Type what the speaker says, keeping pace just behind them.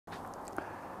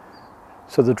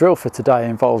So the drill for today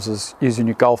involves us using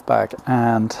your golf bag,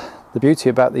 and the beauty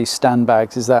about these stand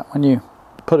bags is that when you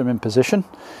put them in position,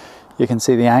 you can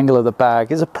see the angle of the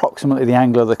bag is approximately the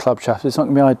angle of the club shaft. It's not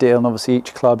going to be ideal, and obviously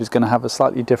each club is going to have a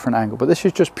slightly different angle, but this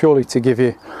is just purely to give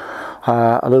you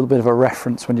a little bit of a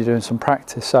reference when you're doing some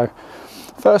practice. So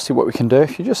firstly, what we can do,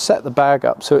 if you just set the bag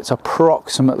up so it's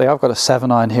approximately, I've got a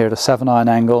 7-iron here at a 7-iron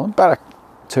angle, about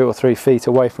 2 or 3 feet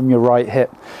away from your right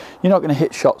hip. You're not going to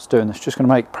hit shots doing this, just going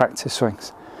to make practice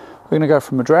swings. We're going to go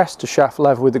from address to shaft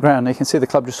level with the ground. You can see the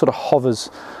club just sort of hovers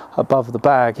above the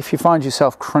bag. If you find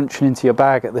yourself crunching into your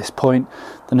bag at this point,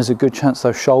 then there's a good chance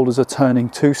those shoulders are turning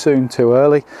too soon, too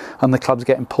early, and the club's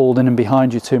getting pulled in and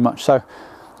behind you too much. So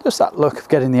just that look of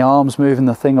getting the arms moving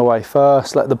the thing away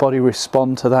first, let the body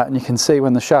respond to that, and you can see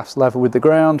when the shaft's level with the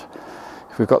ground,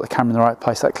 if we've got the camera in the right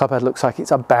place, that club head looks like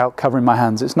it's about covering my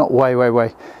hands. It's not way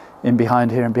in behind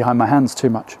here and behind my hands too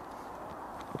much.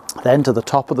 Then to the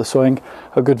top of the swing,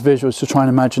 a good visual is to try and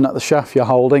imagine that the shaft you're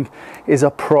holding is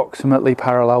approximately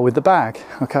parallel with the bag.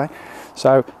 Okay,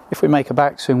 so if we make a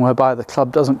backswing whereby the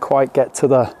club doesn't quite get to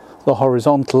the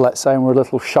horizontal, let's say, and we're a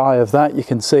little shy of that, you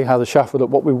can see how the shaft would look.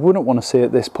 What we wouldn't want to see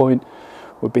at this point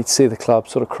would be to see the club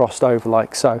sort of crossed over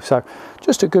like so. So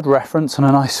just a good reference and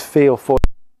a nice feel for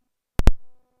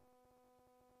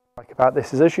about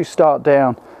this is as you start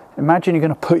down, imagine you're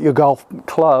going to put your golf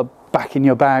club back in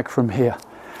your bag from here,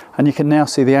 and you can now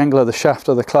see the angle of the shaft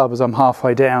of the club as I'm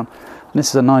halfway down, and this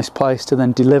is a nice place to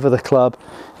then deliver the club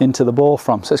into the ball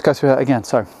from. So let's go through that again.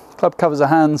 So club covers the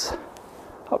hands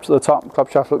up to the top, club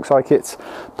shaft looks like it's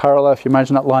parallel. If you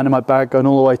imagine that line in my bag going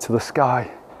all the way to the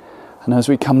sky, and as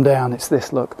we come down, it's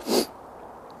this look.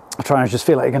 I'm trying to just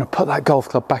feel like you're going to put that golf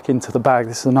club back into the bag.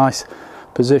 This is a nice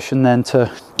position then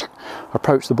to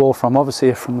approach the ball from. Obviously,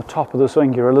 if from the top of the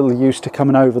swing you're a little used to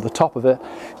coming over the top of it,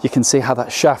 you can see how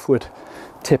that shaft would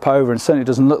tip over, and certainly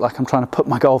doesn't look like I'm trying to put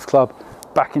my golf club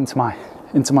back into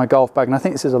my golf bag. And I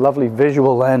think this is a lovely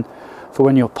visual then for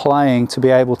when you're playing, to be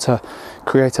able to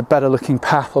create a better looking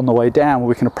path on the way down where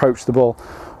we can approach the ball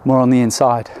more on the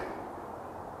inside.